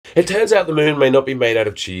It turns out the moon may not be made out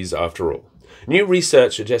of cheese after all. New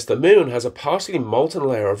research suggests the moon has a partially molten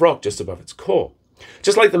layer of rock just above its core.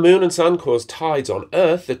 Just like the moon and sun cause tides on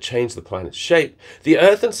Earth that change the planet's shape, the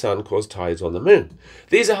Earth and sun cause tides on the moon.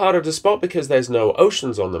 These are harder to spot because there's no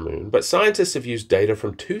oceans on the moon, but scientists have used data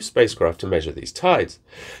from 2 spacecraft to measure these tides.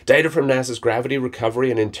 Data from NASA's Gravity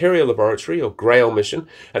Recovery and Interior Laboratory, or GRAIL mission,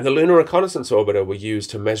 and the Lunar Reconnaissance Orbiter were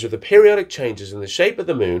used to measure the periodic changes in the shape of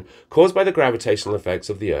the moon caused by the gravitational effects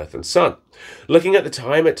of the Earth and sun. Looking at the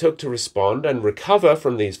time it took to respond and recover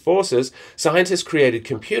from these forces, scientists created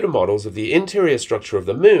computer models of the interior structure of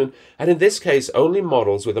the moon, and in this case only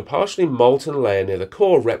models with a partially molten layer near the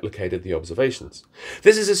core replicated the observations.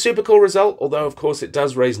 This is a super cool result, although of course it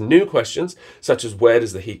does raise new questions, such as where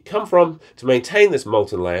does the heat come from to maintain this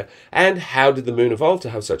molten layer, and how did the moon evolve to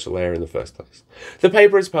have such a layer in the first place. The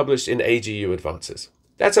paper is published in AGU Advances.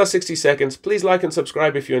 That's our 60 seconds. Please like and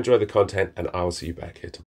subscribe if you enjoy the content, and I'll see you back here tomorrow.